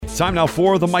Time now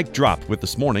for the Mic Drop with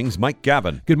this morning's Mike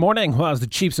Gavin. Good morning. Well, as the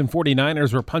Chiefs and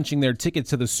 49ers were punching their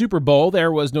tickets to the Super Bowl,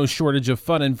 there was no shortage of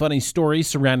fun and funny stories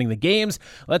surrounding the games.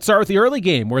 Let's start with the early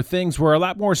game, where things were a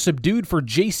lot more subdued for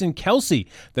Jason Kelce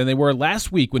than they were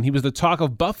last week when he was the talk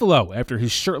of Buffalo after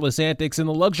his shirtless antics in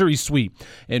the luxury suite.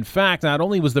 In fact, not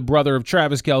only was the brother of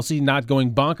Travis Kelce not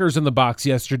going bonkers in the box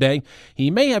yesterday,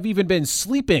 he may have even been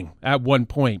sleeping at one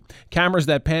point. Cameras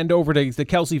that panned over to the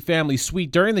Kelce family suite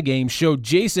during the game showed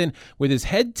Jason with his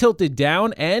head tilted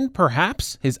down and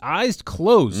perhaps his eyes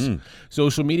closed.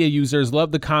 Social media users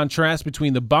love the contrast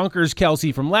between the bonkers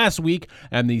Kelce from last week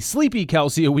and the sleepy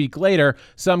Kelce a week later,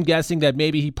 some guessing that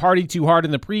maybe he partied too hard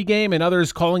in the pregame and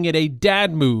others calling it a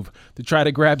dad move to try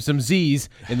to grab some Z's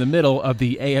in the middle of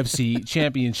the AFC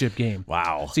Championship game.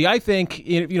 Wow. See, I think,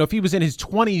 if he was in his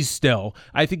 20s still,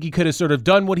 I think he could have sort of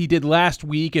done what he did last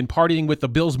week and partying with the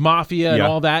Bills Mafia and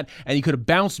all that, and he could have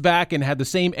bounced back and had the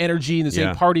same energy and the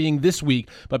same partying this week.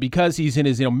 But because he's in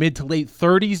his mid to late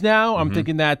 30s now, I'm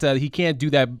thinking that he can't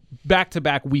do that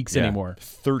back-to-back weeks anymore.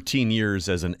 13 years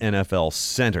as an NFL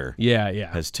center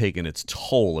has taken its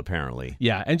toll, apparently.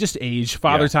 Yeah, and just age,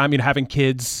 father time, having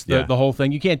kids, the whole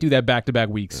thing. You can't do that back-to-back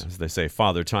weeks. As they say,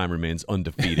 father time remains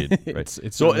undefeated. Right?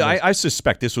 So I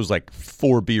suspect this was like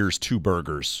 4 beers, 2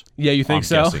 burgers. Yeah, you think I'm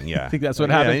so? Guessing, yeah. I think that's what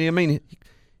happened? Yeah, I mean,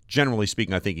 generally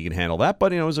speaking, I think he can handle that,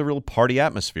 but it was a real party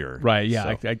atmosphere. Right,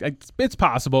 yeah. So. It's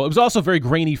possible. It was also very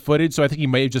grainy footage, so I think he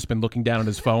may have just been looking down at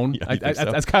his phone.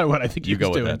 That's kind of what I think he was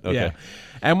doing. With that. Okay. Yeah.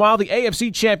 And while the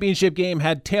AFC Championship game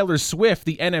had Taylor Swift,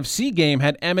 the NFC game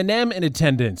had Eminem in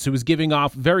attendance, who was giving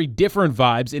off very different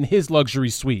vibes in his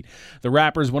luxury suite. The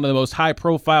rapper is one of the most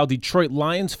high-profile Detroit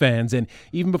Lions fans, and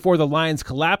even before the Lions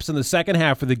collapsed in the second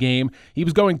half of the game, he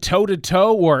was going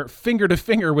toe-to-toe or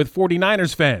finger-to-finger with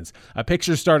 49ers fans. A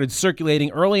picture started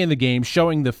circulating early in the game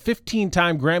showing the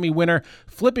 15-time Grammy winner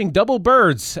flipping double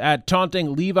birds at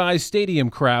taunting Levi's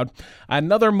Stadium crowd.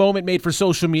 Another moment made for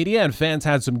social media, and fans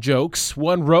had some jokes.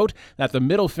 One wrote that the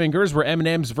middle fingers were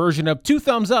Eminem's version of 2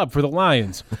 thumbs up for the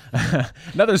Lions.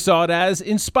 Another saw it as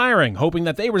inspiring, hoping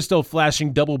that they were still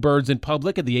flashing double birds in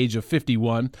public at the age of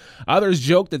 51. Others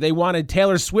joked that they wanted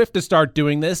Taylor Swift to start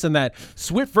doing this and that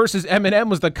Swift versus Eminem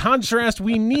was the contrast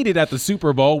we needed at the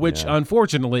Super Bowl, which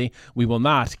unfortunately we will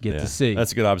not get to see.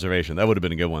 That's a good observation. That would have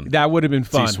been a good one. That would have been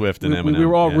fun. See Swift and Eminem. We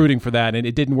were all rooting for that, and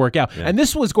it didn't work out. And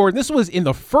this was, Gordon, this was in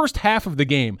the first half of the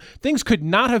game. Things could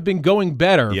not have been going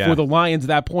better for the Lions at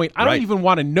that point. I don't even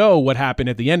want to know what happened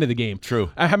at the end of the game. True.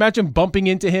 I imagine bumping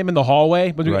into him in the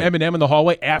hallway, Eminem in the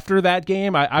hallway after that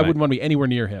game. I wouldn't want to be anywhere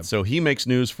near him. So he makes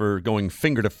news for going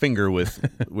finger to finger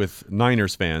with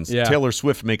Niners fans. Yeah. Taylor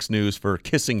Swift makes news for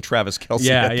kissing Travis Kelce.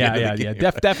 At the end of the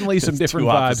game. Definitely some different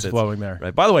vibes flowing there.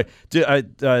 Right. By the way,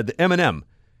 the Eminem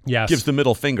gives the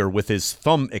middle finger with his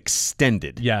thumb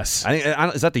extended. Yes.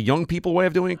 Is that the young people way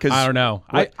of doing it? I don't know.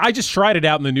 I just tried it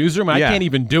out in the newsroom. I can't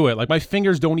even do it. Like, my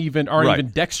fingers aren't even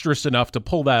dexterous enough to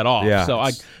pull that off. Yeah. So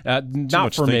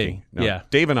not for me. No. Yeah.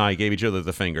 Dave and I gave each other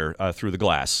the finger through the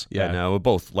glass. Yeah. And we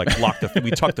both locked we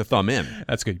tucked the thumb in.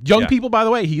 That's good. Young people, by the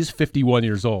way, he's 51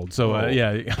 years old. So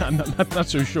I'm not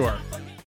so sure.